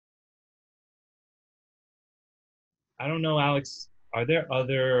I don't know, Alex, are there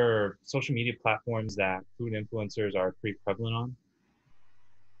other social media platforms that food influencers are pretty prevalent on?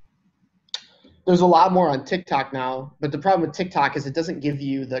 There's a lot more on TikTok now, but the problem with TikTok is it doesn't give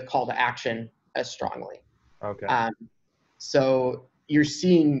you the call to action as strongly. Okay. Um, so you're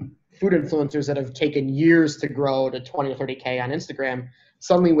seeing food influencers that have taken years to grow to 20 or 30K on Instagram.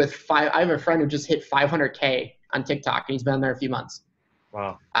 Suddenly with I have a friend who just hit 500K on TikTok and he's been on there a few months.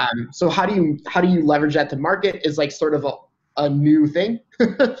 Wow. So how do you leverage that to market is like sort of a new thing.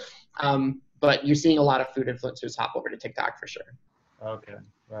 But you're seeing a lot of food influencers hop over to TikTok for sure. Okay.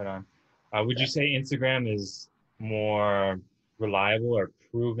 Right on. Would you Yeah. say Instagram is more reliable or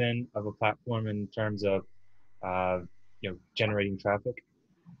proven of a platform in terms of uh, generating traffic?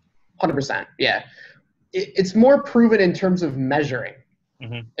 100%. Yeah. It's more proven in terms of measuring,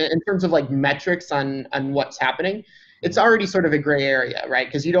 Hmm. in terms of like metrics on what's happening. It's Hmm. already sort of a gray area, right?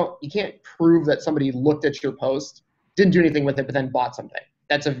 Because you can't prove that somebody looked at your post, didn't do anything with it, but then bought something.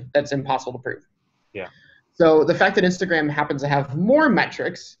 That's impossible to prove. Yeah. So the fact that Instagram happens to have more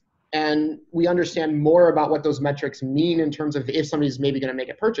metrics and we understand more about what those metrics mean in terms of if somebody's maybe going to make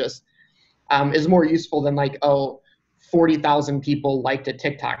a purchase, is more useful than like, oh, 40,000 people liked a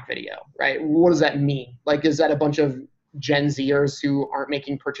TikTok video, right? What does that mean? Like, is that a bunch of Gen Zers who aren't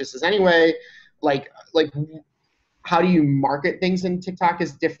making purchases anyway? Like, how do you market things in TikTok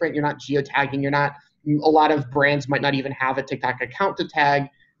is different. You're not geotagging. A lot of brands might not even have a TikTok account to tag.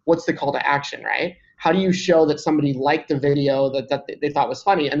 What's the call to action, right? How do you show that somebody liked a video that they thought was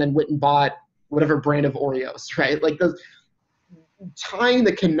funny and then went and bought whatever brand of Oreos, right? Like those, tying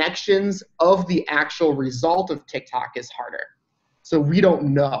the connections of the actual result of TikTok is harder. So we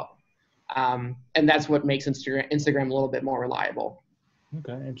don't know. And that's what makes Instagram a little bit more reliable.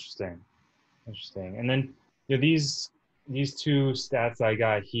 Okay. Interesting. Interesting. And then these two stats I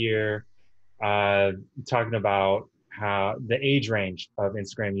got here, uh, talking about how the age range of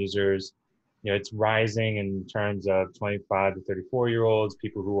Instagram users, it's rising in terms of 25 to 34-year-olds,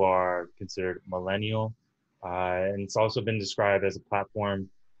 people who are considered millennial. And it's also been described as a platform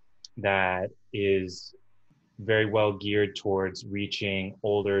that is very well geared towards reaching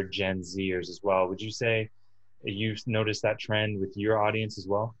older Gen Zers as well. Would you say you've noticed that trend with your audience as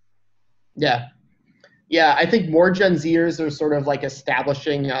well? Yeah. Yeah. I think more Gen Zers are sort of like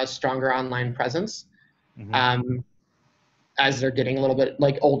establishing a stronger online presence. Hmm. Um, as they're getting a little bit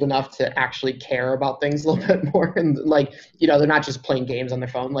like old enough to actually care about things a little bit more and like they're not just playing games on their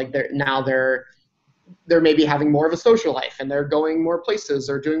phone, like they're maybe having more of a social life and they're going more places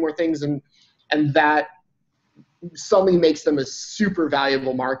or doing more things, and that suddenly makes them a super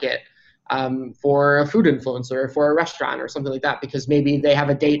valuable market, for a food influencer or for a restaurant or something like that, because maybe they have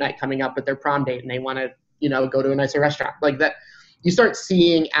a date night coming up at their prom date and they want to go to a nicer restaurant like that. You start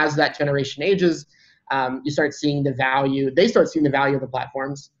seeing as that generation ages, you start seeing the value. They start seeing the value of the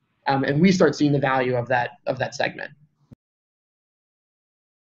platforms, and we start seeing the value of that segment.